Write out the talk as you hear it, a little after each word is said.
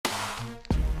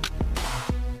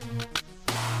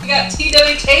We got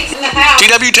TW Takes in the house.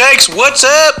 TW Takes, what's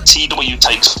up? TW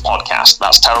Takes Podcast.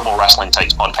 That's Terrible Wrestling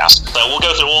Takes Podcast. So we'll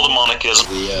go through all the monikers.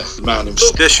 The man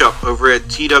himself. Bishop over at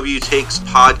TW Takes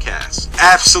Podcast.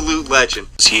 Absolute legend.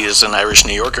 He is an Irish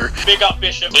New Yorker. Big up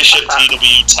Bishop. Bishop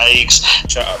TW Takes.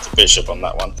 Shout out to Bishop on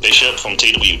that one. Bishop from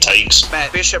TW Takes.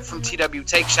 Matt Bishop from TW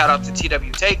Takes. Shout out to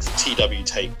TW Takes. TW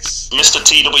Takes. Mr.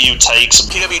 TW Takes.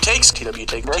 TW Takes. TW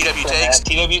Takes. TW Takes.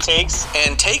 TW Takes.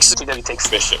 And Takes. TW Takes.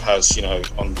 Bishop has,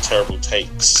 on Terrible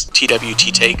Takes.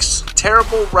 TWT Takes.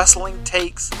 Terrible Wrestling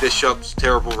Takes. Bishop's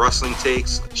Terrible Wrestling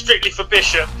Takes. Strictly for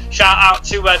Bishop. Shout out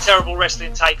to Terrible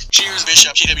Wrestling Takes. Cheers,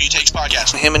 Bishop. TW Takes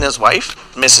Podcast. Him and his wife,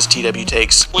 Mrs. TW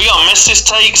Takes. We got Mrs.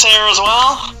 Takes here as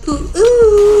well.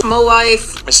 Ooh, my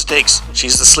wife. Mrs. Takes.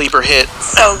 She's the sleeper hit.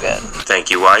 So good. Thank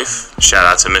you, wife. Shout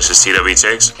out to Mrs. TW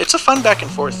Takes. It's a fun back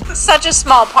and forth. Such a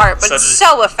small part, but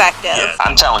so effective. Yeah.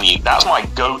 I'm telling you, that's my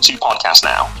go-to podcast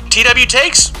now. TW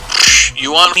Takes?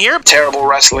 You on here? Terrible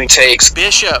Wrestling Takes.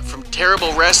 Bishop from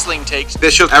Terrible Wrestling Takes.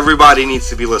 Bishop, everybody needs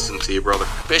to be listening to you, brother.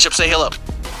 Bishop, say hello.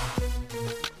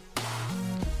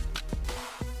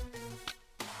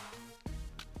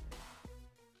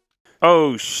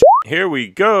 Oh, here we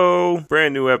go.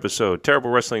 Brand new episode, Terrible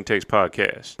Wrestling Takes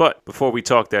Podcast. But before we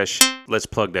talk that let's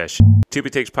plug that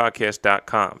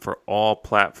TWTakesPodcast.com for all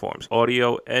platforms,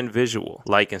 audio and visual.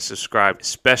 Like and subscribe,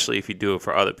 especially if you do it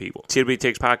for other people.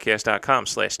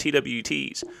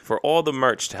 TWTakesPodcast.com/TWTs for all the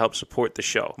merch to help support the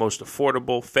show. Most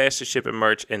affordable, fastest shipping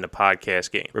merch in the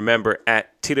podcast game. Remember,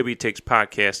 at TW Takes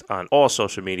Podcast on all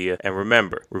social media. And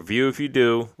remember, review if you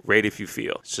do, rate if you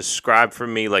feel. Subscribe for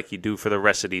me like you do for the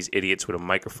rest of these idiots with a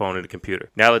microphone and a computer.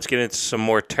 Now let's get into some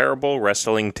more terrible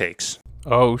wrestling takes.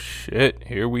 Oh shit,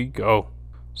 here we go.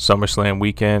 SummerSlam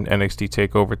weekend, NXT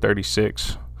TakeOver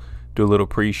 36. Do a little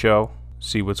pre-show,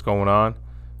 see what's going on.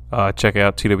 Check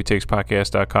out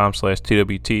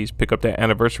twtakes.podcast.com/TWTs. Pick up that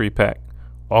anniversary pack.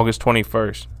 August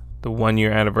 21st, the 1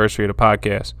 year anniversary of the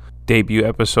podcast. Debut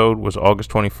episode was August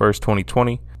 21st,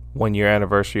 2020. 1 year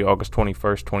anniversary, August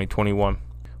 21st, 2021.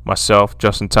 Myself,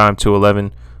 Justin Time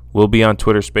 211, will be on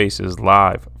Twitter Spaces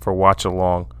live for watch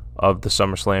along of the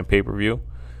SummerSlam pay-per-view.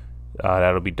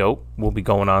 That'll be dope. We'll be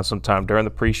going on sometime during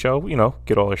the pre-show,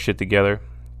 get all our shit together,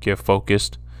 get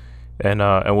focused, and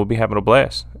we'll be having a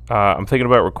blast. I'm thinking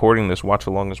about recording this watch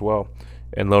along as well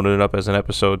and loading it up as an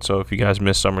episode. So if you guys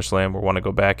miss SummerSlam or want to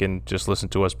go back and just listen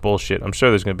to us bullshit, I'm sure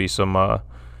there's going to be some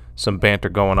banter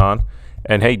going on.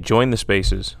 And hey, join the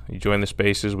spaces. You join the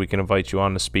spaces, we can invite you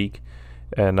on to speak,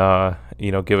 and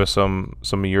give us some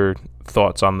of your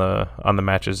thoughts on the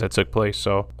matches that took place.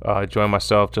 So join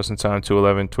myself, Justin Time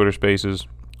 211, Twitter Spaces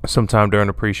sometime during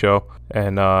the pre-show,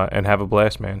 and have a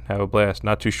blast, man. Have a blast.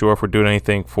 Not too sure if we're doing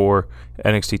anything for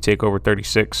NXT TakeOver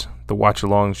 36. The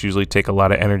watch-alongs usually take a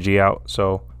lot of energy out,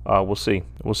 so we'll see.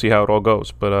 We'll see how it all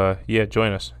goes. But yeah,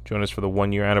 join us. Join us for the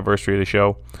 1 year anniversary of the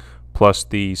show, plus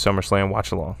the SummerSlam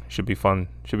watch-along. Should be fun.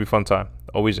 Should be fun time.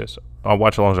 Always is. Our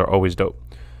watch-alongs are always dope.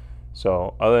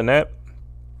 So other than that,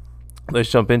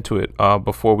 let's jump into it.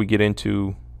 Before we get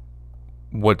into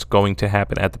what's going to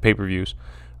happen at the pay-per-views,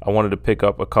 I wanted to pick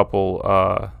up a couple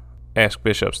Ask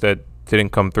Bishops that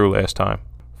didn't come through last time.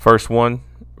 First one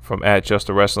from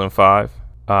 @JustAWrestling5.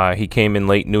 He came in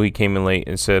late, knew he came in late,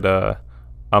 and said,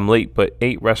 I'm late, but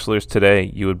 8 wrestlers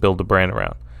today you would build a brand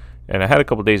around. And I had a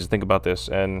couple days to think about this,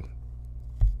 and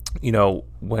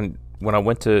when I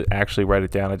went to actually write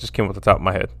it down, I just came off the top of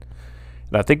my head.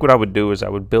 And I think what I would do is I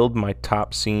would build my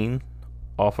top scene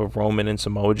off of Roman and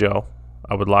Samoa Joe.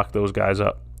 I would lock those guys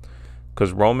up,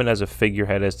 because Roman as a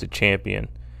figurehead as the champion,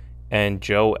 and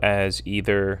Joe as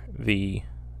either the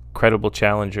credible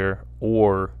challenger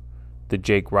or the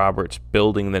Jake Roberts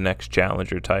building the next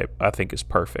challenger type, I think is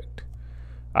perfect.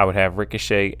 I would have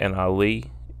Ricochet and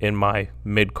Ali in my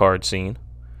mid-card scene,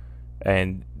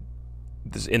 and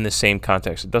this in the same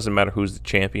context. It doesn't matter who's the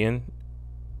champion,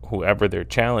 whoever they're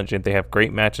challenging, they have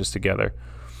great matches together.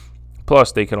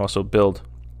 Plus, they can also build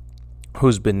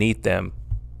who's beneath them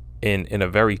in a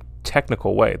very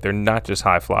technical way. They're not just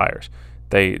high flyers.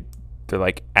 They're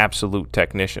like absolute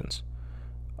technicians.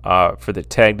 For the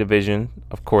tag division,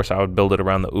 of course, I would build it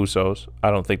around the Usos.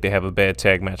 I don't think they have a bad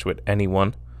tag match with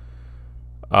anyone.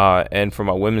 And for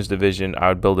my women's division, I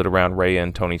would build it around Rhea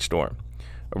and Toni Storm.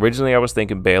 Originally, I was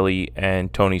thinking Bayley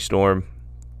and Toni Storm,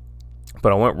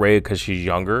 but I went Rhea because she's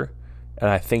younger, and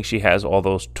I think she has all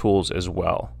those tools as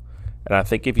well. And I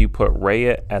think if you put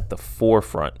Rhea at the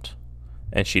forefront,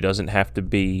 and she doesn't have to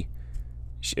be,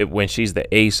 when she's the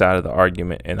A side of the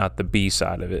argument and not the B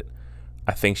side of it,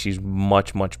 I think she's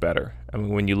much, much better. I mean,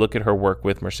 when you look at her work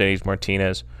with Mercedes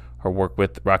Martinez, her work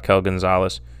with Raquel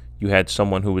Gonzalez, you had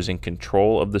someone who was in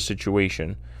control of the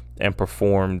situation, and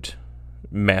performed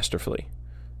masterfully.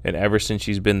 And ever since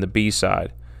she's been the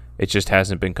B-side, it just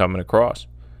hasn't been coming across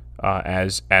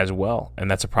as well. And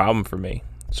that's a problem for me.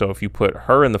 So if you put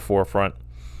her in the forefront,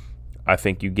 I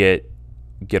think you get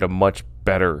a much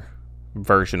better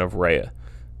version of Rhea.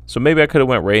 So maybe I could have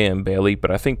went Rhea and Bayley,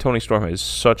 but I think Toni Storm has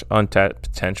such untapped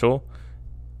potential.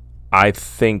 I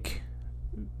think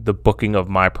the booking of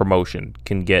my promotion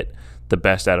can get the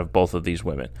best out of both of these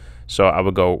women. So I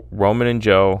would go Roman and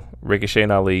Joe, Ricochet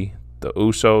and Ali, the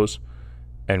Usos,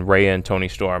 and Rhea and Toni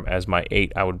Storm as my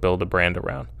 8 I would build a brand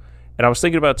around. And I was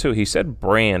thinking about, too, he said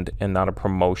brand and not a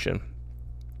promotion.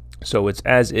 So it's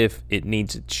as if it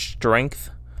needs strength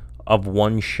of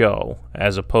one show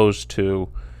as opposed to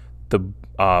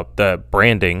the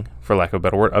branding, for lack of a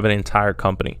better word, of an entire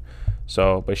company.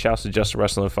 So, but shouts to Just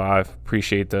Wrestling 5.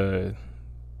 Appreciate the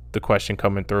question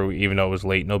coming through, even though it was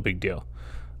late. No big deal.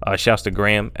 Shouts to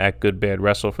Graham at Good Bad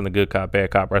Wrestle from the Good Cop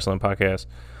Bad Cop Wrestling Podcast.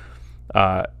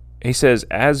 He says,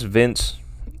 as Vince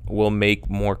will make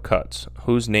more cuts,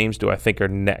 whose names do I think are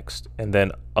next? And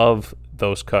then of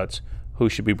those cuts, who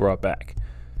should be brought back?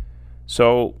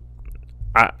 So,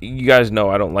 you guys know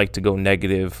I don't like to go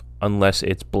negative unless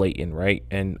it's blatant, right?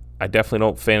 And I definitely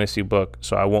don't fantasy book,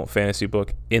 so I won't fantasy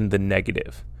book in the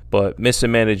negative. But Miss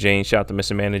Amanda Jane, shout out to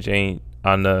Miss Amanda Jane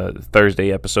on the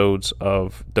Thursday episodes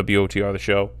of WOTR, the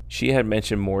show. She had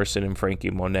mentioned Morrison and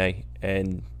Frankie Monet,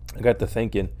 and I got to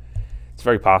thinking, it's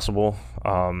very possible.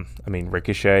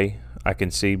 Ricochet, I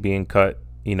can see being cut.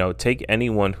 Take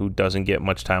anyone who doesn't get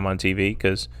much time on TV,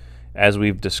 because as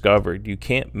we've discovered, you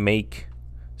can't make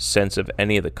sense of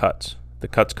any of the cuts. The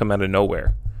cuts come out of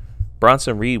nowhere.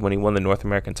 Bronson Reed, when he won the North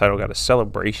American title, got a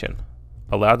celebration,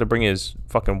 allowed to bring his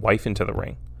fucking wife into the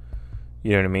ring.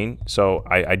 You know what I mean? So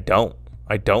I don't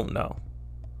know.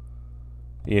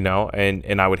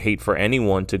 And I would hate for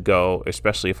anyone to go,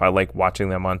 especially if I like watching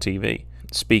them on TV.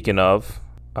 Speaking of,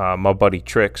 my buddy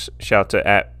Trix, shout to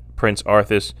at Prince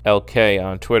Arthas LK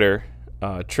on Twitter.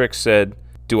 Trix said,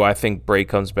 do I think Bray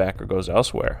comes back or goes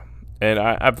elsewhere? And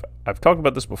I've talked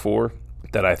about this before,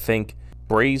 that I think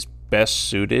Bray's best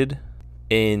suited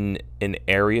in an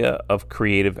area of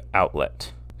creative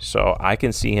outlet. So I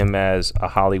can see him as a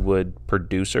Hollywood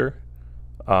producer,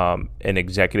 an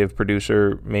executive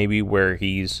producer maybe, where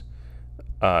he's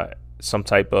some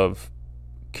type of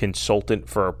consultant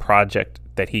for a project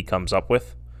that he comes up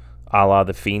with, a la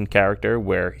the Fiend character,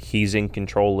 where he's in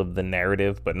control of the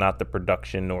narrative but not the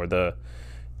production or the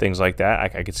things like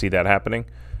that. I could see that happening.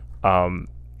 No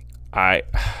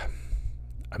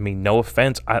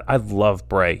offense, I love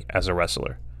Bray as a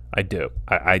wrestler. I do.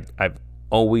 I've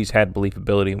always had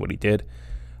believability in what he did.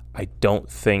 I don't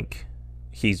think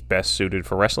he's best suited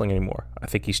for wrestling anymore. I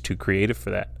think he's too creative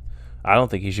for that. I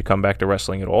don't think he should come back to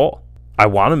wrestling at all. I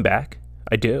want him back.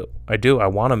 I do. I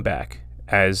want him back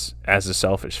as a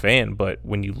selfish fan, but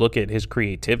when you look at his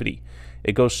creativity,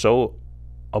 it goes so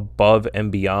above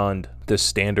and beyond the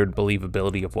standard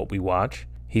believability of what we watch.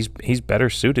 He's better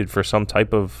suited for some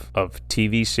type of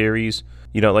TV series.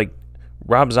 Like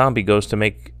Rob Zombie goes to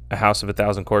make a House of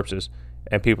 1,000 Corpses,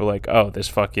 and people are like, oh, this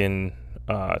fucking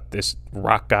this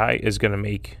rock guy is going to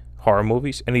make horror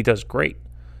movies, and he does great.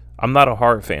 I'm not a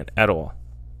horror fan at all.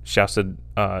 Shouts to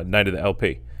Night of the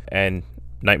LP and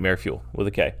Nightmare Fuel with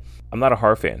a K. I'm not a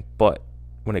horror fan, but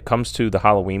when it comes to the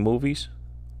Halloween movies,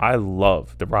 I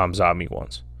love the Rob Zombie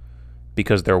ones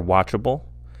because they're watchable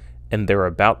and they're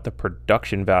about the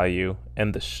production value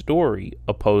and the story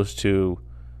opposed to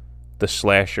the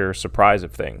slasher surprise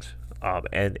of things.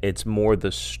 And it's more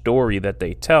the story that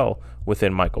they tell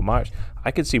within Michael Myers.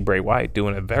 I could see Bray Wyatt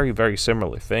doing a very, very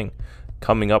similar thing,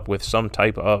 coming up with some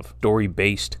type of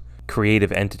story-based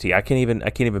creative entity. I can't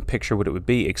even picture what it would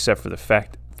be, except for the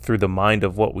fact through the mind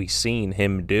of what we've seen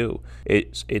him do.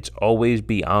 It's always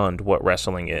beyond what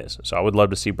wrestling is. So I would love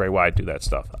to see Bray Wyatt do that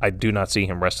stuff. I do not see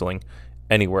him wrestling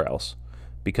anywhere else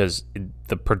because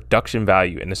the production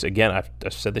value, and this again, I've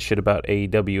said this shit about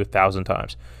AEW 1,000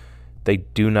 times. They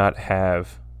do not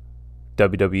have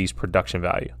WWE's production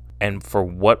value. And for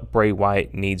what Bray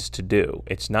Wyatt needs to do,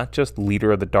 it's not just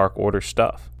Leader of the Dark Order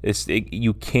stuff.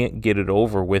 You can't get it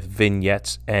over with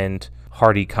vignettes and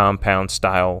Hardy Compound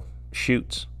style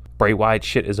shoots. Bray Wyatt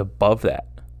shit is above that.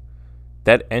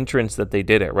 That entrance that they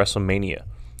did at WrestleMania,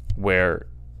 where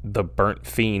the burnt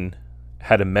Fiend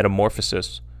had a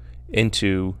metamorphosis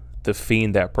into the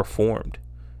Fiend that performed,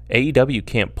 AEW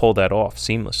can't pull that off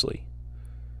seamlessly.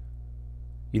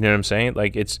 You know what I'm saying?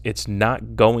 Like, it's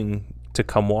not going to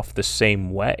come off the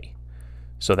same way.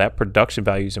 So that production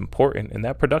value is important, and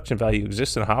that production value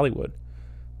exists in Hollywood.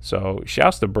 So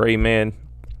shouts to Bray, man.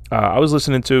 I was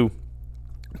listening to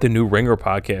the new Ringer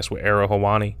podcast with Ariel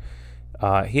Helwani.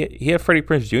 He had Freddie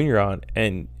Prinze Jr. on,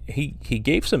 and he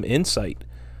gave some insight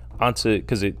onto,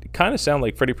 because it kind of sounded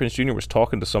like Freddie Prinze Jr. was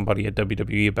talking to somebody at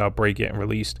WWE about Bray getting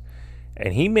released,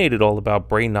 and he made it all about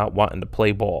Bray not wanting to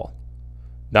play ball,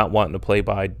 not wanting to play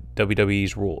by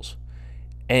WWE's rules.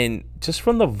 And just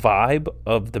from the vibe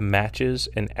of the matches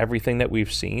and everything that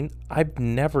we've seen, I've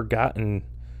never gotten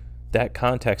that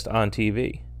context on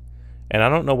TV. And I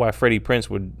don't know why Freddie Prinze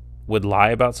would lie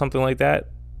about something like that,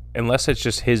 unless it's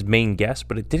just his main guess,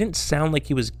 but it didn't sound like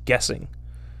he was guessing.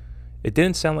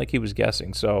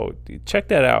 So check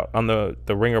that out on the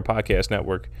Ringer Podcast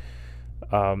Network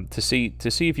to see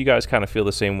if you guys kind of feel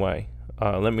the same way.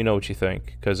 Let me know what you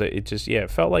think, because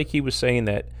it felt like he was saying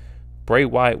that Bray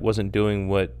Wyatt wasn't doing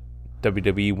what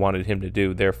WWE wanted him to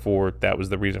do, therefore that was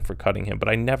the reason for cutting him. But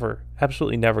I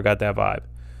absolutely never got that vibe.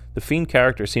 The Fiend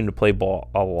character seemed to play ball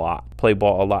a lot,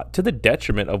 to the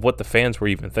detriment of what the fans were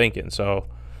even thinking. So,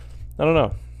 I don't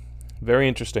know. Very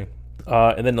interesting.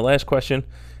 And then the last question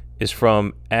is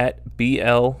from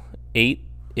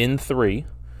 @BL8in3,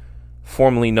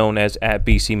 formerly known as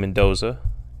 @BC Mendoza.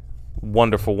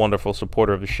 Wonderful, wonderful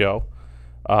supporter of the show.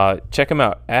 Check him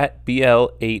out,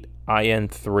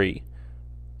 @BL8in3.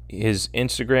 His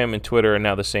Instagram and Twitter are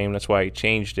now the same. That's why he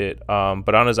changed it.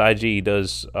 But on his IG, he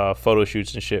does photo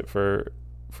shoots and shit for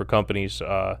companies.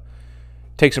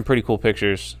 Takes some pretty cool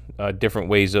pictures. Different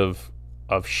ways of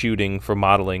shooting for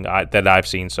modeling that I've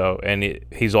seen. So, and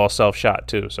he's all self-shot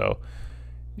too. So,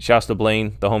 shouts to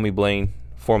Blaine, the homie Blaine,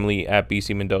 formerly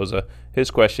 @BC Mendoza.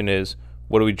 His question is,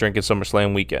 what do we drink at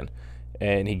SummerSlam weekend?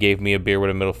 And he gave me a beer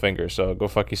with a middle finger. So go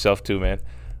fuck yourself too, man.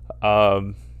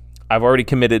 I've already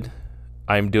committed.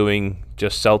 I'm doing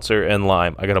just seltzer and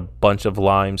lime. I got a bunch of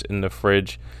limes in the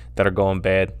fridge that are going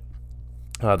bad.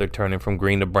 They're turning from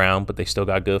green to brown, but they still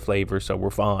got good flavor, so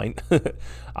we're fine.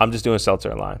 I'm just doing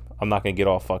seltzer and lime. I'm not gonna get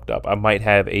all fucked up. I might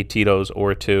have a Tito's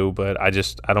or two, but I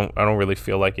don't really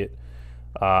feel like it.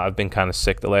 I've been kind of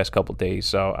sick the last couple days,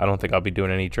 so I don't think I'll be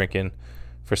doing any drinking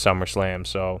for SummerSlam.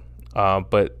 So,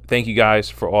 but thank you guys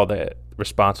for all the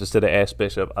responses to the Ask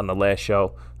Bishop on the last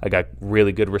show. I got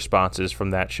really good responses from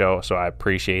that show, so I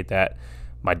appreciate that.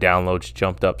 My downloads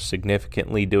jumped up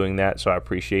significantly doing that, so I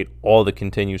appreciate all the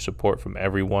continued support from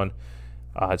everyone.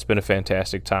 It's been a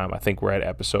fantastic time. I think we're at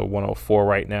episode 104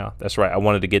 right now. That's right. I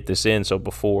wanted to get this in so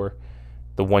before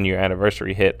the 1 year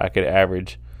anniversary hit, I could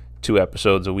average 2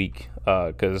 episodes a week,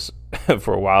 because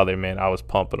for a while there, man, I was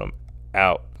pumping them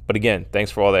out. But again, thanks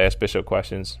for all the Ask Bishop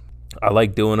questions. I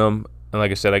like doing them. And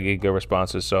like I said, I get good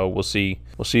responses, so we'll see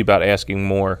about asking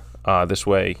more this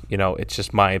way. You know, it's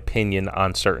just my opinion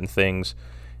on certain things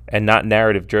and not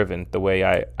narrative driven the way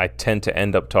I tend to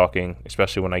end up talking,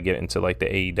 especially when I get into like the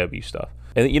AEW stuff.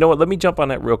 And you know what? Let me jump on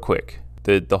that real quick.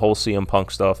 The whole CM Punk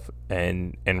stuff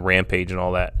and Rampage and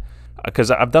all that,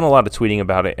 because I've done a lot of tweeting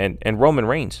about it. And Roman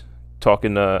Reigns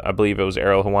talking to, I believe it was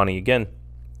Ariel Helwani again,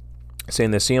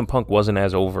 saying that CM Punk wasn't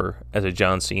as over as a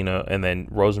John Cena, and then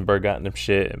Rosenberg got in them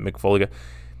shit, and Mick Foley got...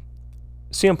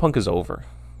 CM Punk is over.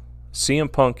 CM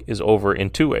Punk is over in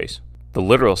 2 ways. The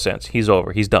literal sense, he's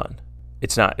over, he's done.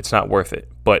 It's not worth it.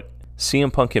 But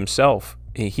CM Punk himself,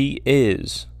 he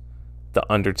is the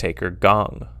Undertaker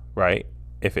gong, right?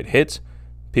 If it hits,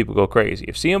 people go crazy.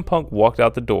 If CM Punk walked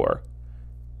out the door,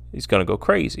 he's going to go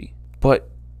crazy. But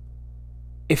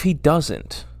if he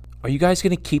doesn't, are you guys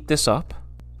going to keep this up?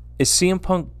 If CM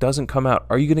Punk doesn't come out,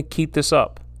 are you going to keep this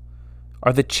up?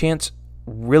 Are the chants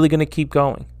really going to keep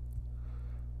going?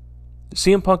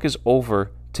 CM Punk is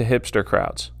over to hipster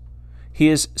crowds. He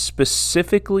is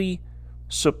specifically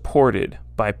supported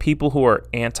by people who are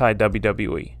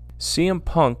anti-WWE. CM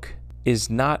Punk is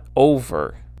not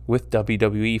over with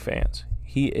WWE fans.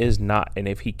 He is not. And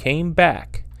if he came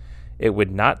back, it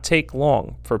would not take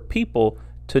long for people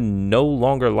to no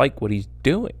longer like what he's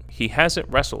doing. He hasn't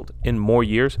wrestled in more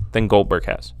years than Goldberg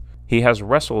has. He has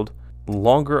wrestled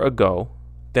longer ago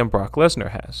than Brock Lesnar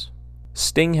has.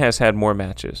 Sting has had more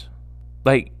matches.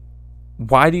 Like,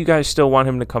 why do you guys still want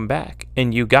him to come back?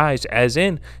 And you guys, as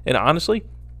in, and honestly,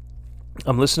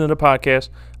 I'm listening to the podcast,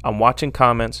 I'm watching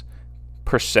comments,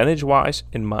 percentage-wise,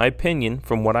 in my opinion,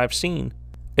 from what I've seen,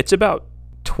 it's about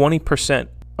 20%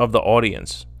 of the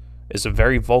audience is a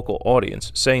very vocal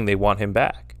audience saying they want him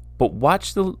back. But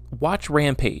watch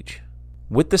Rampage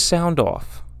with the sound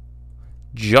off,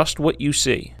 just what you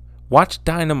see. Watch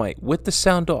Dynamite with the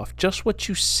sound off, just what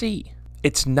you see.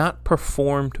 It's not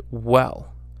performed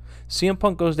well. CM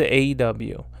Punk goes to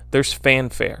AEW. There's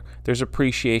fanfare. There's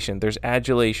appreciation. There's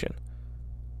adulation.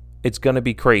 It's going to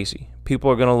be crazy. People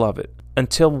are going to love it.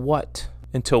 Until what?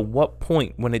 Until what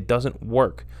point when it doesn't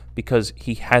work because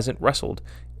he hasn't wrestled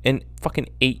in fucking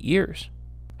 8 years.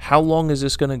 How long is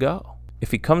this going to go?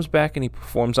 If he comes back and he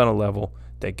performs on a level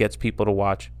that gets people to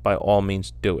watch, by all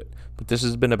means do it. But this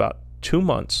has been about 2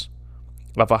 months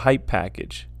of a hype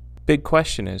package. Big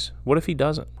question is, what if he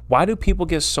doesn't? Why do people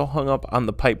get so hung up on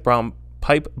the pipe bomb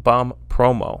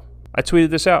promo? I tweeted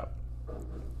this out.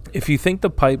 If you think the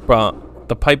pipe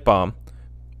bomb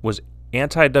was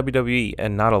anti-WWE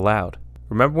and not allowed,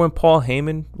 remember when Paul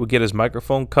Heyman would get his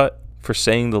microphone cut for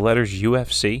saying the letters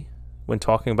UFC when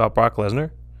talking about Brock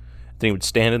Lesnar? Then he would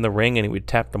stand in the ring and he would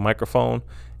tap the microphone,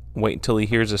 wait until he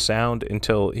hears a sound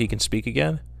until he can speak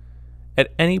again.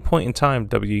 At any point in time,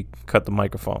 WWE cut the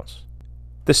microphones.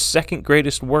 The second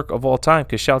greatest work of all time,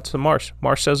 because shout out to Marsh.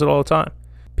 Marsh says it all the time.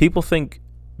 People think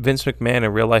Vince McMahon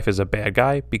in real life is a bad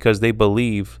guy because they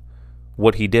believe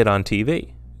what he did on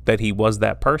TV, that he was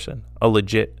that person, a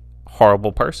legit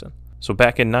horrible person. So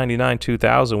back in 99,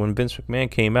 2000, when Vince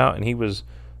McMahon came out and he was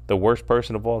the worst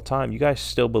person of all time, you guys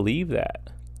still believe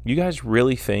that? You guys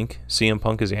really think CM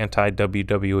Punk is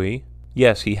anti-WWE?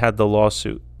 Yes, he had the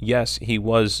lawsuit. Yes, he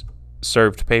was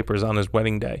served papers on his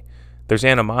wedding day. There's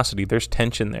animosity, there's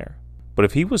tension there. But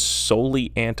if he was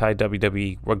solely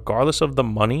anti-WWE, regardless of the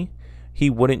money, he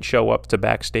wouldn't show up to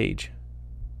backstage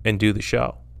and do the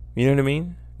show. You know what I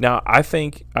mean? Now, I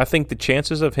think the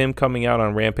chances of him coming out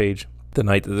on Rampage the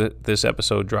night that this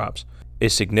episode drops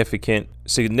is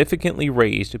significantly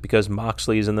raised because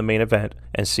Moxley is in the main event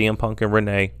and CM Punk and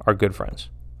Renee are good friends.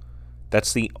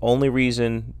 That's the only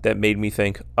reason that made me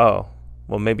think, oh,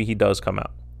 well, maybe he does come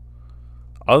out.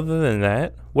 Other than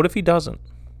that, what if he doesn't?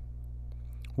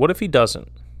 What if he doesn't?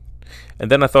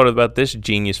 And then I thought about this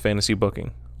genius fantasy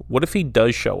booking. What if he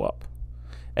does show up?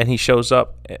 And he shows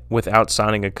up without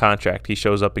signing a contract. He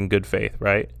shows up in good faith,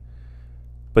 right?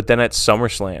 But then at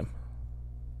SummerSlam,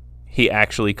 he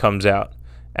actually comes out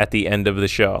at the end of the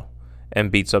show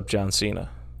and beats up John Cena.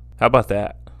 How about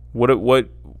that?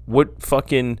 What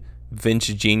fucking Vince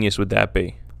genius would that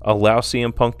be? Allow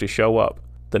CM Punk to show up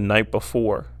the night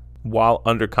before while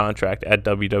under contract at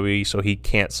WWE so he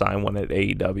can't sign one at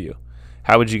AEW.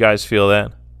 How would you guys feel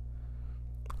then?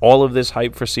 All of this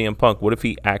hype for CM Punk, what if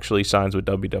he actually signs with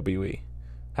WWE?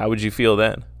 How would you feel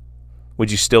then? Would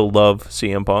you still love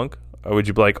CM Punk? Or would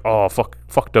you be like, oh, fuck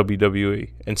WWE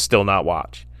and still not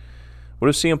watch? What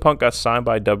if CM Punk got signed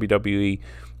by WWE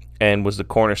and was the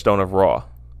cornerstone of Raw?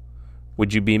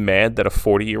 Would you be mad that a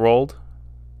 40-year-old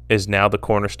is now the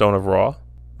cornerstone of Raw?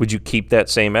 Would you keep that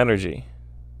same energy?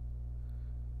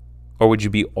 Or would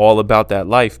you be all about that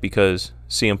life because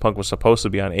CM Punk was supposed to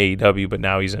be on AEW, but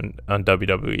now he's on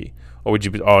WWE? Or would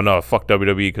you be, oh no, fuck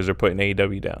WWE because they're putting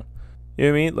AEW down? You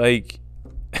know what I mean? Like,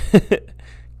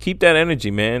 keep that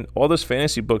energy, man. All this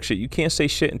fantasy book shit, you can't say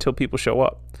shit until people show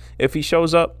up. If he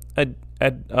shows up at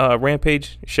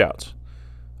Rampage, shouts.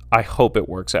 I hope it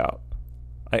works out.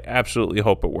 I absolutely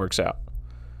hope it works out.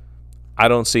 I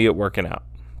don't see it working out.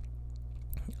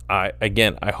 I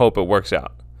hope it works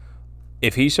out.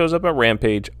 If he shows up at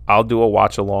Rampage, I'll do a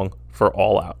watch along for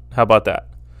All Out. How about that?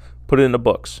 Put it in the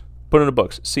books.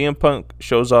 CM Punk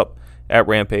shows up at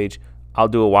Rampage, I'll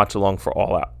do a watch along for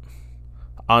All Out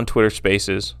on Twitter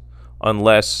Spaces,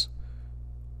 unless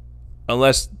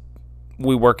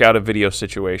we work out a video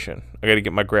situation. I got to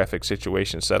get my graphic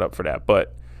situation set up for that.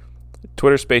 But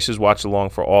Twitter Spaces watch along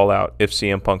for All Out if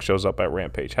CM Punk shows up at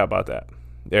Rampage. How about that?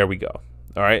 There we go.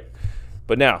 All right.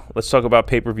 But now let's talk about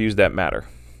pay-per-views that matter.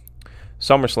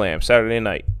 SummerSlam, Saturday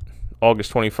night,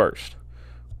 August 21st.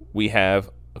 We have,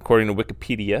 according to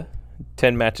Wikipedia,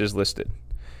 10 matches listed.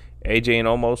 AJ and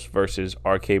Omos versus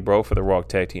RK Bro for the Raw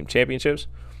Tag Team Championships.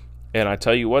 And I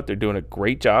tell you what, they're doing a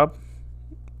great job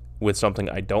with something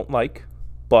I don't like,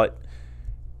 but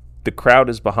the crowd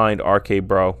is behind RK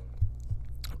Bro.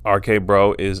 RK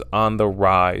Bro is on the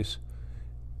rise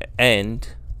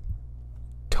and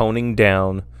toning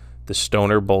down the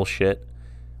stoner bullshit.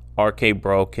 RK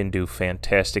Bro can do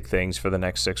fantastic things for the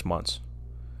next 6 months.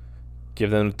 Give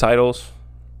them the titles,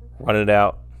 run it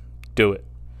out, do it.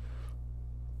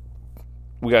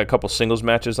 We got a couple singles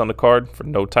matches on the card for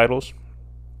no titles.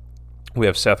 We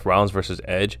have Seth Rollins versus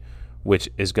Edge, which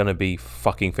is going to be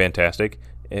fucking fantastic.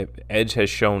 If Edge has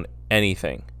shown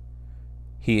anything,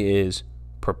 he is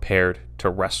prepared to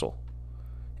wrestle.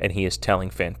 And he is telling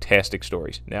fantastic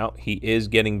stories. Now, he is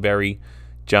getting very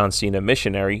John Cena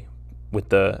missionary with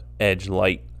the Edge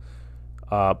light.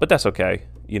 But that's okay.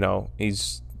 You know,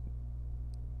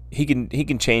 he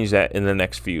can change that in the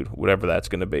next feud, whatever that's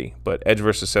going to be. But Edge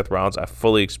versus Seth Rollins, I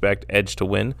fully expect Edge to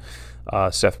win.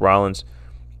 Seth Rollins,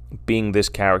 being this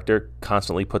character,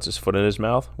 constantly puts his foot in his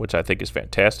mouth, which I think is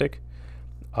fantastic.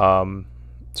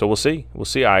 So we'll see. We'll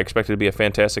see. I expect it to be a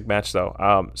fantastic match, though.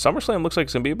 SummerSlam looks like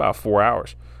it's going to be about 4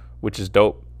 hours, which is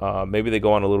dope. Maybe they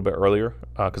go on a little bit earlier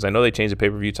because I know they changed the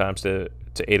pay-per-view times to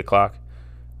 8 o'clock.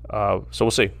 So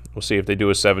we'll see. We'll see if they do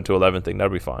a 7 to 11 thing.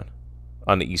 That'll be fine.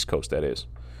 On the East Coast, that is.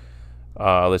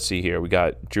 Let's see here. We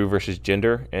got Drew versus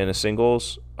Jinder in a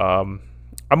singles. I'm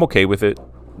okay with it.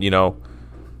 We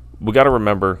got to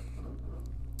remember,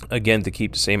 again, to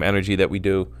keep the same energy that we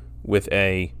do with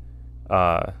a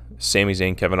Sami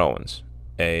Zayn, Kevin Owens,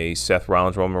 a Seth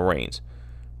Rollins, Roman Reigns.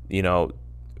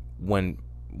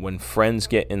 When friends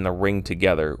get in the ring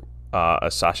together, a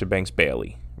Sasha Banks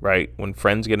Bayley, right? When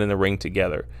friends get in the ring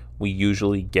together, we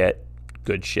usually get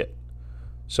good shit.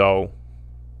 So,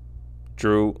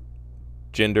 Drew,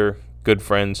 Jinder, good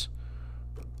friends.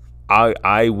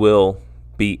 I will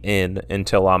be in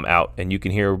until I'm out, and you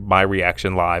can hear my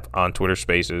reaction live on Twitter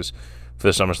Spaces for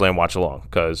the SummerSlam watch along,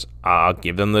 because I'll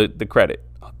give them the credit.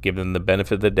 I'll give them the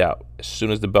benefit of the doubt as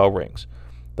soon as the bell rings.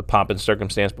 The pomp and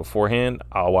circumstance beforehand,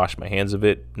 I'll wash my hands of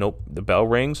it. Nope, the bell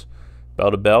rings,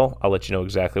 bell to bell, I'll let you know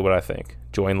exactly what I think.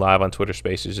 Join live on Twitter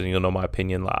Spaces, and you'll know my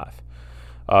opinion live.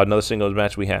 Another singles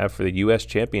match we have for the U.S.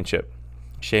 Championship.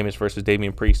 Sheamus versus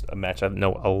Damian Priest, a match I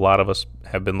know a lot of us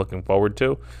have been looking forward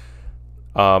to.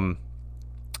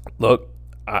 Look,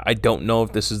 I don't know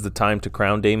if this is the time to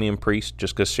crown Damian Priest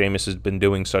just because Sheamus has been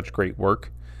doing such great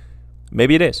work.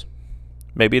 Maybe it is.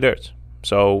 Maybe it is.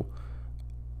 So,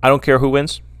 I don't care who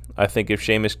wins. I think if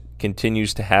Sheamus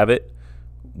continues to have it,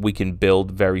 we can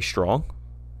build very strong.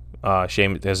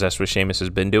 Sheamus, as that's what Sheamus has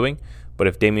been doing. But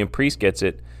if Damian Priest gets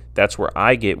it, that's where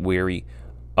I get weary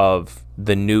of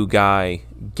the new guy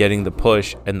getting the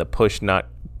push and the push not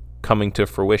coming to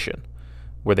fruition,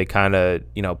 where they kind of,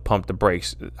 pump the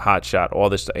brakes, hot shot, all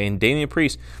this stuff. And Damian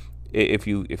Priest, if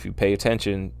you pay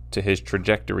attention to his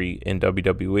trajectory in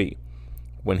WWE,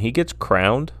 when he gets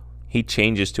crowned, he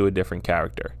changes to a different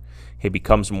character. He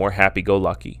becomes more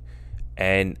happy-go-lucky.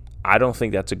 And I don't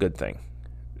think that's a good thing.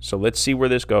 So let's see where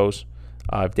this goes.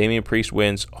 If Damian Priest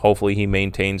wins, hopefully he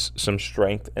maintains some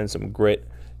strength and some grit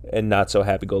and not so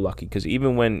happy-go-lucky. Because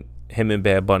even when him and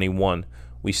Bad Bunny won,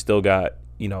 we still got,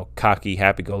 cocky,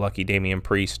 happy-go-lucky Damian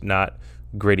Priest, not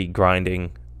gritty,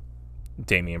 grinding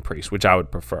Damian Priest, which I would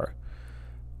prefer.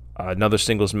 Another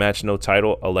singles match, no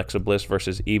title, Alexa Bliss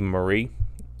versus Eva Marie.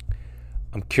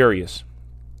 I'm curious.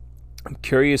 I'm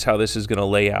curious how this is going to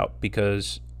lay out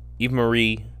because Eva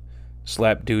Marie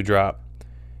slapped Doudrop,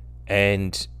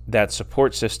 and that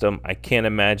support system I can't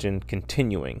imagine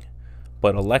continuing.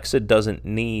 But Alexa doesn't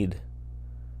need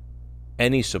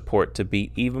any support to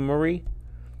beat Eva Marie.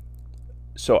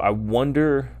 So I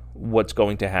wonder what's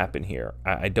going to happen here.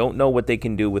 I don't know what they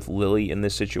can do with Lily in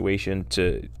this situation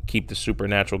to keep the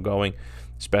supernatural going,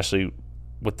 especially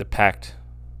with the packed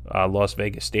Las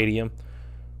Vegas stadium.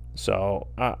 So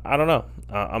I don't know.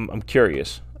 I'm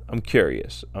curious.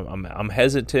 I'm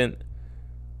hesitant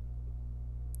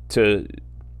to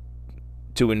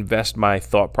invest my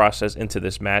thought process into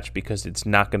this match because it's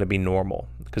not going to be normal.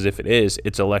 Because if it is,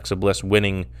 it's Alexa Bliss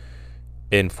winning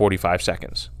in 45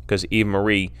 seconds. Because Eva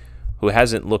Marie, who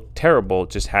hasn't looked terrible,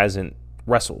 just hasn't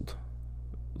wrestled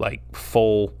like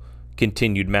full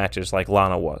continued matches like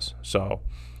Lana was. So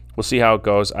we'll see how it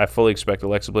goes. I fully expect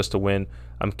Alexa Bliss to win.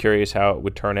 I'm curious how it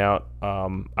would turn out.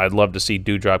 I'd love to see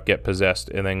Doudrop get possessed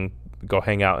and then go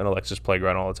hang out in Alexa's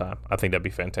playground all the time. I think that'd be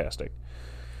fantastic.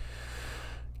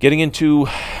 Getting into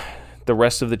the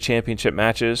rest of the championship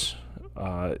matches.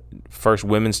 First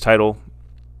women's title,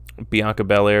 Bianca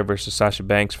Belair versus Sasha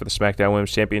Banks for the SmackDown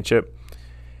Women's Championship.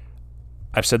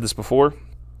 I've said this before.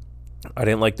 I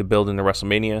didn't like the build into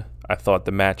WrestleMania. I thought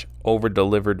the match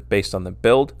over-delivered based on the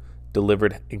build,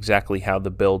 delivered exactly how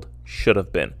the build should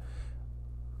have been.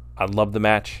 I loved the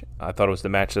match. I thought it was the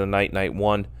match of the night, night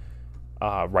one,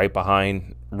 right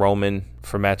behind Roman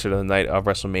for match of the night of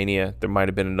WrestleMania. There might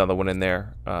have been another one in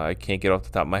there. I can't get off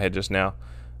the top of my head just now.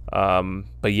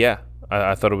 But yeah,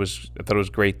 I thought it was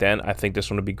great then. I think this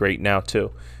one will be great now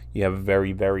too. You have a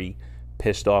very, very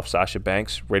pissed off Sasha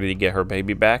Banks, ready to get her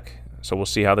baby back. So we'll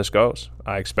see how this goes.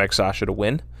 I expect Sasha to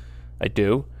win. I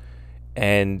do.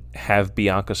 And have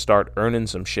Bianca start earning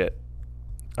some shit.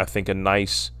 I think a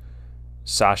nice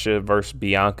Sasha versus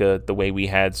Bianca, the way we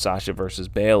had Sasha versus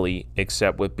Bayley,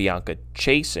 except with Bianca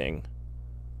chasing,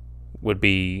 would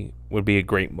be a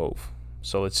great move.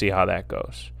 So let's see how that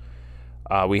goes.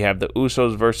 We have the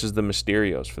Usos versus the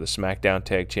Mysterios for the SmackDown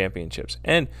Tag Championships.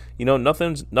 And,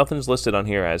 nothing's listed on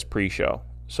here as pre-show.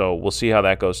 So we'll see how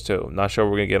that goes, too. Not sure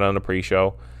we're going to get on the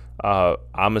pre-show.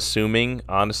 I'm assuming,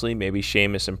 honestly, maybe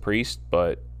Sheamus and Priest,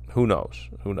 but who knows?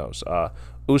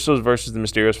 Usos versus the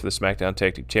Mysterios for the SmackDown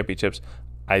Tag Team Championships.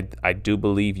 I do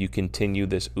believe you continue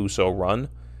this Uso run,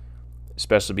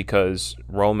 especially because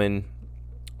Roman,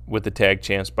 with the tag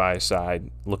champs by his side,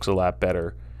 looks a lot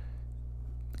better.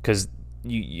 Because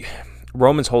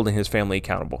Roman's holding his family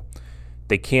accountable.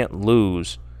 They can't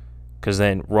lose, because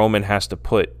then Roman has to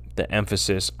put the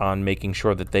emphasis on making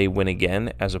sure that they win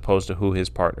again, as opposed to who his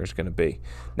partner is going to be.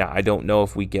 Now, I don't know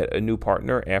if we get a new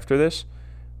partner after this,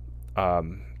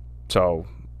 or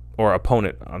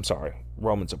opponent. I'm sorry,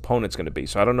 Roman's opponent's going to be.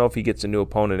 So I don't know if he gets a new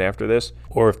opponent after this,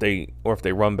 or if they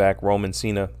run back Roman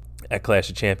Cena at Clash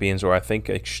of Champions, or I think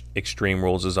Extreme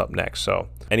Rules is up next. So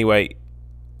anyway,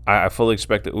 I fully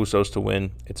expect the Usos to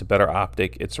win. It's a better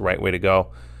optic. It's the right way to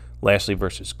go. Lashley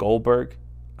versus Goldberg.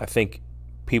 I think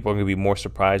people are going to be more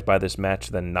surprised by this match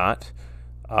than not.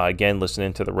 Again,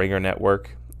 listening to the Ringer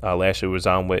Network, Lashley was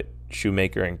on with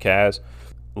Shoemaker and Kaz.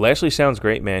 Lashley sounds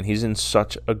great, man. He's in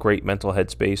such a great mental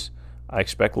headspace. I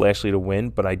expect Lashley to win,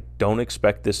 but I don't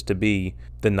expect this to be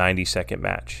the 90-second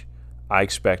match. I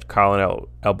expect collar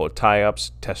elbow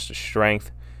tie-ups, test of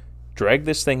strength. Drag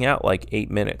this thing out like 8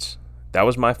 minutes. That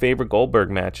was my favorite Goldberg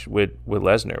match with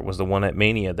Lesnar, was the one at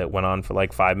Mania that went on for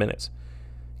like 5 minutes.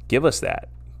 Give us that.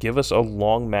 Give us a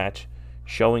long match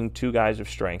showing two guys of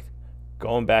strength,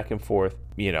 going back and forth.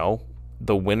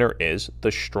 The winner is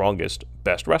the strongest,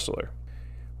 best wrestler.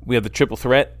 We have the triple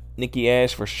threat, Nikki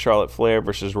Ash versus Charlotte Flair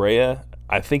versus Rhea.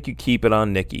 I think you keep it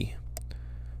on Nikki.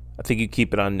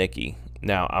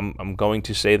 Now, I'm going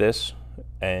to say this,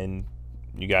 and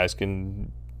you guys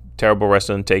can terrible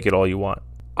wrestling, take it all you want.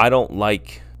 I don't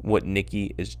like what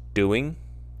Nikki is doing,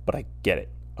 but I get it.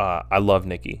 I love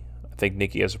Nikki. I think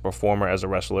Nikki as a performer, as a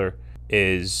wrestler,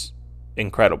 is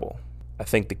incredible. I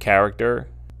think the character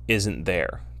isn't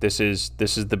there. This is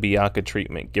the Bianca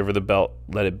treatment. Give her the belt,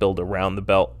 let it build around the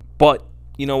belt. But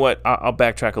you know what? I'll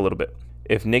backtrack a little bit.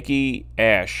 If Nikki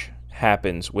Ash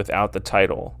happens without the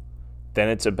title, then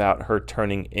it's about her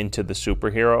turning into the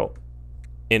superhero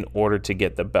in order to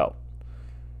get the belt.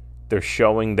 They're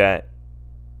showing that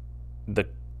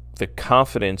the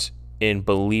confidence in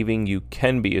believing you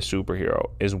can be a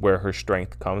superhero is where her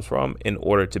strength comes from in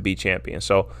order to be champion.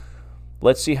 So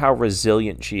let's see how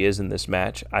resilient she is in this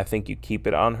match. I think you keep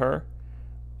it on her.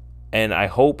 And I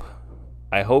hope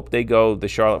they go the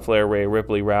Charlotte Flair, Rhea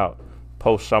Ripley route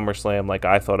post SummerSlam, like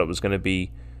I thought it was going to be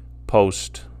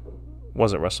post,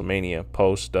 wasn't WrestleMania,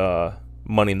 post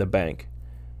Money in the Bank,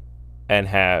 and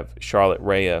have Charlotte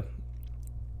Rhea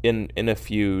in a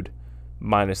feud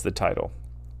minus the title.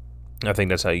 I think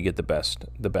that's how you get the best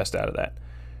out of that.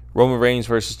 Roman Reigns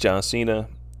versus John Cena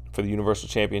for the Universal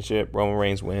Championship. Roman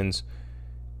Reigns wins.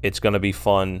 It's going to be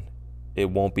fun. It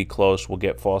won't be close. We'll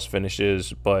get false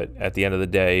finishes, but at the end of the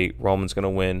day, Roman's going to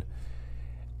win.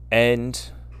 And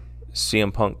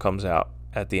CM Punk comes out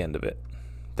at the end of it.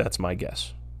 That's my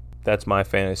guess. That's my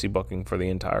fantasy booking for the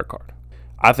entire card.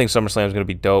 I think SummerSlam is going to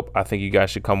be dope. I think you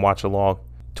guys should come watch along.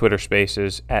 Twitter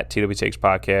Spaces at TW Takes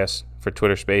Podcast for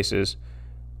Twitter Spaces.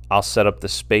 I'll set up the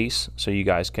space so you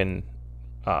guys can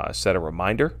set a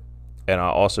reminder, and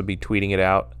I'll also be tweeting it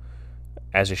out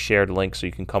as a shared link so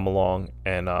you can come along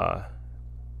and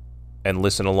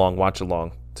listen along, watch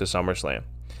along to SummerSlam.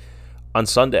 On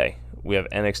Sunday, we have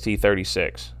NXT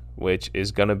 36, which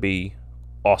is going to be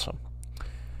awesome.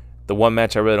 The one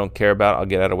match I really don't care about, I'll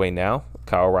get out of the way now.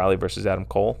 Kyle O'Reilly versus Adam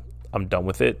Cole. I'm done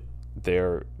with it.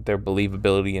 Their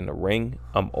believability in the ring,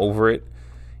 I'm over it.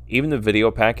 Even the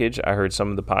video package, I heard some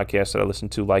of the podcasts that I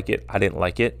listened to like it. I didn't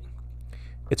like it.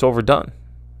 It's overdone.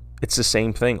 It's the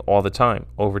same thing all the time.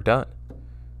 Overdone.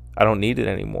 I don't need it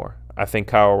anymore. I think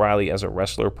Kyle O'Reilly as a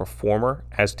wrestler performer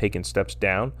has taken steps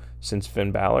down since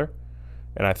Finn Balor.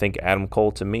 And I think Adam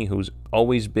Cole, to me, who's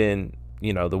always been,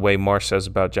 the way Marsh says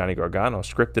about Johnny Gargano,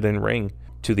 scripted in ring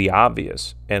to the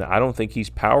obvious. And I don't think he's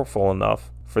powerful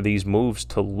enough for these moves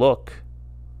to look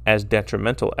as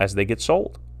detrimental as they get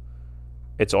sold.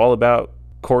 It's all about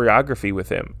choreography with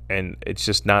him, and it's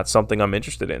just not something I'm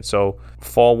interested in. So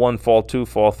fall 1, fall 2,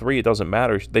 fall 3, it doesn't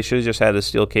matter. They should have just had a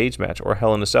steel cage match or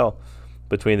Hell in a Cell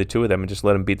between the two of them and just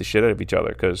let them beat the shit out of each other,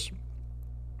 because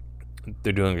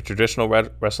they're doing a traditional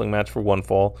wrestling match for 1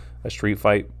 fall, a street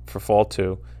fight for fall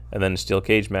 2, and then a steel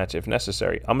cage match if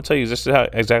necessary. I'm going to tell you this is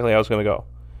exactly how it's going to go.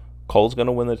 Cole's going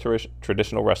to win the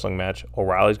traditional wrestling match.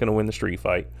 O'Reilly's going to win the street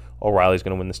fight. O'Reilly's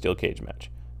going to win the steel cage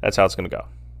match. That's how it's going to go.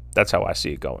 That's how I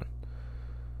see it going.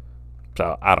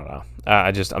 So, I don't know.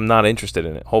 I'm not interested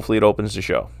in it. Hopefully it opens the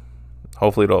show.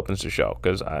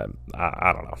 Because I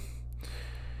don't know.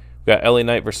 We got LA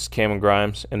Knight versus Cameron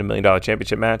Grimes in a $1 Million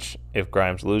Championship match. If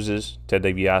Grimes loses, Ted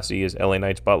DiBiase is LA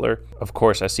Knight's butler. Of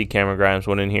course, I see Cameron Grimes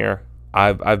winning here.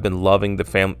 I've been loving the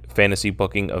fantasy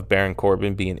booking of Baron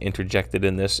Corbin being interjected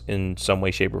in this in some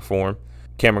way, shape, or form.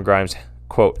 Cameron Grimes,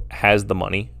 quote, has the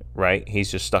money, right?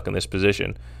 He's just stuck in this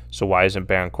position. So why isn't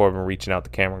Baron Corbin reaching out to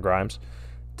Cameron Grimes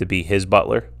to be his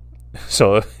butler?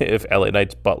 So if LA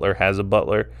Knight's butler has a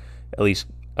butler, at least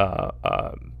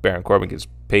Baron Corbin gets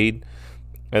paid.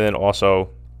 And then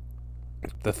also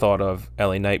the thought of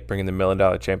LA Knight bringing the $1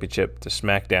 Million Championship to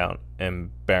SmackDown and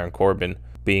Baron Corbin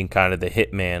being kind of the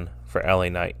hitman for LA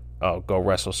Knight. Oh, go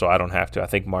wrestle so I don't have to. I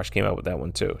think Marsh came out with that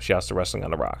one too. Shouts to Wrestling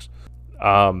on the Rocks.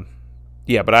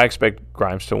 Yeah, but I expect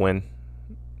Grimes to win,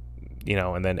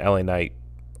 and then LA Knight,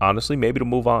 honestly, maybe to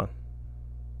move on.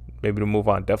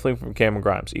 Definitely from Cameron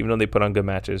Grimes. Even though they put on good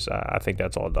matches, I think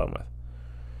that's all done with.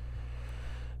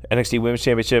 NXT Women's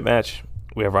Championship match.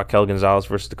 We have Raquel Gonzalez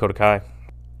versus Dakota Kai.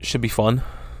 Should be fun.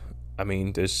 I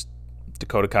mean, there's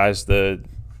Dakota Kai's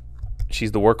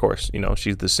she's the workhorse.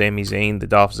 She's the Sami Zayn, the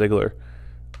Dolph Ziggler,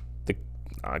 the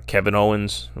Kevin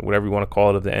Owens, whatever you want to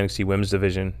call it, of the NXT Women's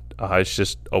division. It's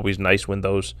just always nice when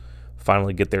those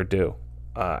finally get their due.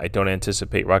 I don't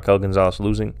anticipate Raquel Gonzalez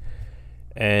losing,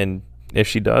 and if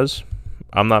she does,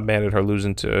 I'm not mad at her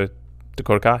losing to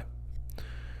Dakota Kai.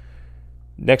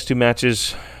 Next two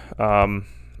matches, I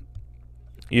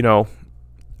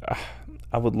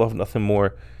would love nothing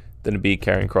more than to be a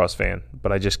Karrion Kross fan,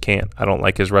 but I just can't. I don't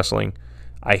like his wrestling.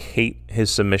 I hate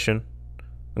his submission.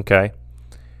 Okay?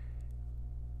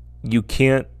 You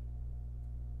can't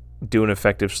do an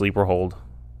effective sleeper hold,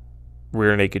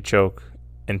 rear naked choke,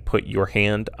 and put your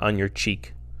hand on your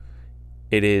cheek.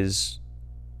 It is,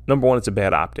 number one, it's a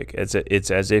bad optic.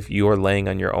 It's as if you're laying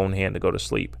on your own hand to go to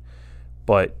sleep.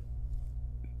 But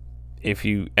if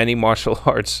any martial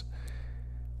arts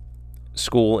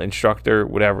school instructor,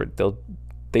 whatever,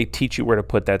 they teach you where to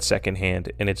put that second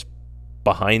hand, and it's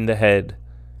behind the head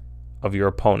of your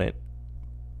opponent,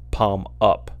 palm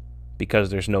up,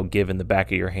 because there's no give in the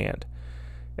back of your hand.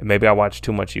 And maybe I watch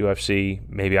too much UFC,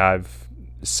 maybe I've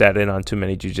sat in on too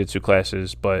many jiu-jitsu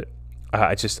classes, but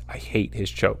I hate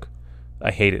his choke.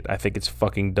 I hate it. I think it's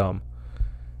fucking dumb.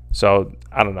 So,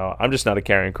 I don't know. I'm just not a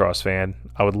Karrion Kross fan.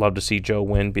 I would love to see Joe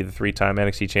win, be the 3-time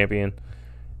NXT champion.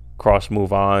 Kross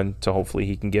move on to hopefully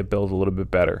he can get billed a little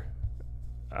bit better.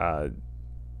 I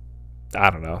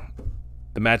don't know.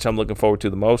 The match I'm looking forward to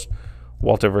the most,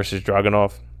 Walter versus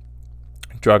Dragunov.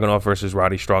 Dragunov versus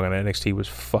Roddy Strong on NXT was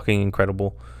fucking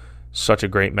incredible. Such a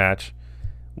great match.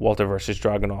 Walter versus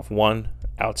Dragunov won.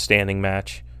 Outstanding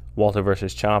match. Walter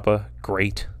versus Ciampa,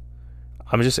 great.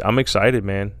 I'm excited,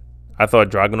 man. I thought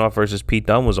Dragunov versus Pete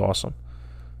Dunne was awesome.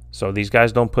 So these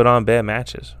guys don't put on bad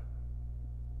matches.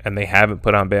 And they haven't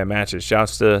put on bad matches.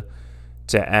 Shouts to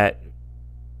at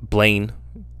Blaine,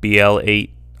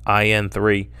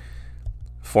 BL8IN3,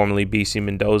 formerly BC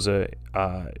Mendoza.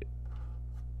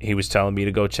 He was telling me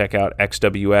to go check out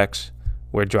XWX,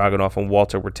 where Dragunov and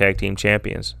Walter were tag team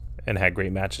champions and had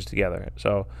great matches together.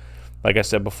 So, like I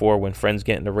said before, when friends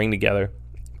get in the ring together,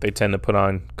 they tend to put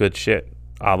on good shit,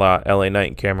 a la LA Knight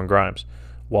and Cameron Grimes.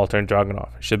 Walter and Dragunov.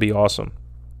 Should be awesome.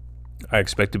 I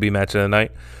expect to be match of the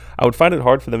night. I would find it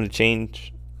hard for them to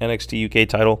change NXT UK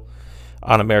title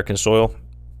on American soil,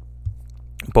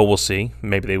 but we'll see.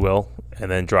 Maybe they will. And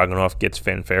then Dragunov gets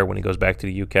fanfare when he goes back to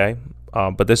the UK.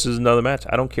 But this is another match.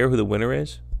 I don't care who the winner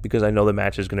is, because I know the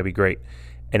match is going to be great.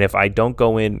 And if I don't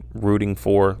go in rooting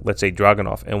for, let's say,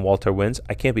 Dragunov and Walter wins,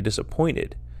 I can't be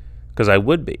disappointed, because I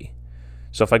would be.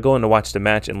 So if I go in to watch the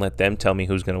match and let them tell me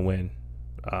who's going to win,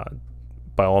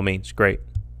 by all means, great.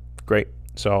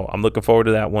 So I'm looking forward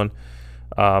to that one.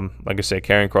 Like I said,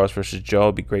 Karrion Kross versus Joe.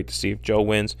 It'd be great to see if Joe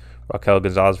wins. Raquel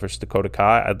Gonzalez versus Dakota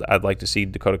Kai. I'd like to see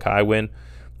Dakota Kai win.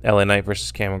 LA Knight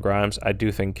versus Cameron Grimes. I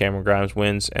do think Cameron Grimes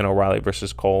wins. And O'Reilly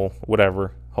versus Cole.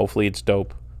 Whatever. Hopefully it's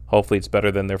dope. Hopefully it's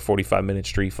better than their 45-minute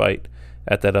street fight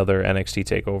at that other NXT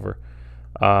takeover.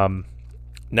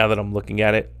 Now that I'm looking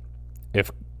at it, if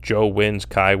Joe wins,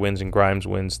 Kai wins, and Grimes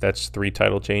wins, that's 3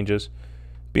 title changes.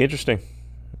 Be interesting.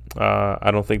 I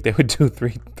don't think they would do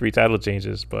three title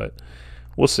changes, but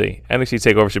we'll see.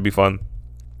 NXT takeover should be fun.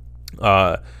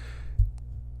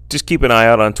 Just keep an eye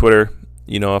out on Twitter.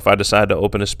 If I decide to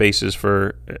open the spaces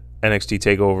for NXT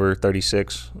takeover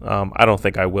 36, I don't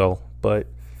think I will, but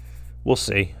we'll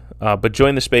see. But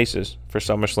join the spaces for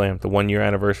SummerSlam, the 1-year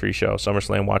anniversary show,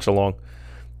 SummerSlam Watch Along,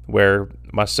 where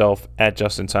myself at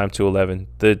JustinTime211,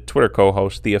 the Twitter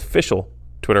co-host, the official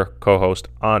Twitter co-host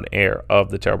on air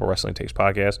of the Terrible Wrestling Takes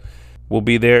podcast, will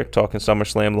be there talking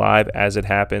SummerSlam live as it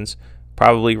happens.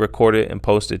 Probably record it and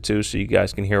post it too, so you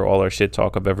guys can hear all our shit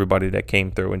talk of everybody that came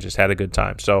through and just had a good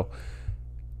time. So,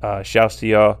 shouts to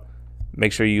y'all.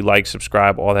 Make sure you like,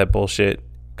 subscribe, all that bullshit.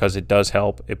 because it does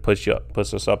help. It puts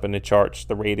us up in the charts,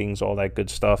 the ratings, all that good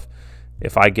stuff.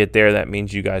 If I get there, that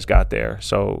means you guys got there.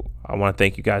 So I want to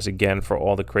thank you guys again for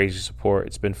all the crazy support.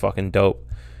 It's been fucking dope.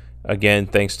 Again,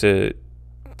 thanks to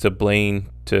Blaine,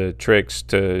 to Trix,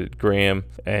 to Graham,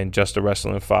 and Just the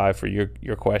Wrestling 5 for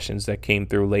your questions that came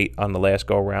through late on the last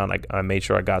go-around. I made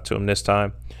sure I got to them this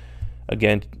time.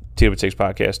 Again,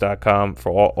 twtakes.podcast.com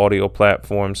for all audio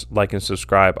platforms. Like and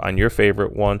subscribe on your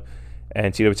favorite one.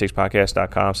 And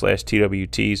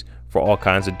twtakes.podcast.com/TWTs for all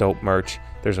kinds of dope merch.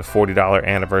 There's a $40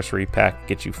 anniversary pack.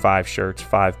 Get you 5 shirts,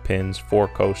 5 pins, 4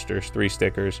 coasters, 3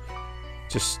 stickers.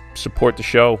 Just support the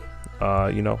show.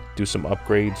 Do some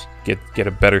upgrades, get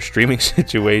a better streaming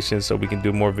situation so we can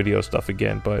do more video stuff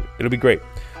again. But it'll be great.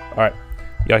 All right,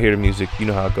 y'all hear the music. You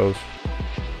know how it goes.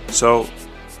 So,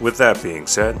 with that being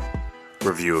said,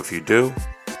 review if you do,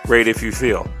 rate if you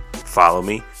feel. Follow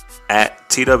me at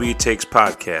TW Takes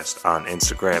Podcast on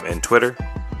Instagram and Twitter.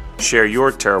 Share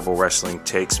your terrible wrestling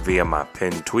takes via my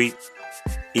pinned tweet.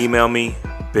 Email me,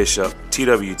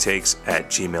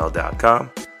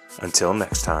 bishoptwtakes@gmail.com. Until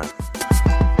next time.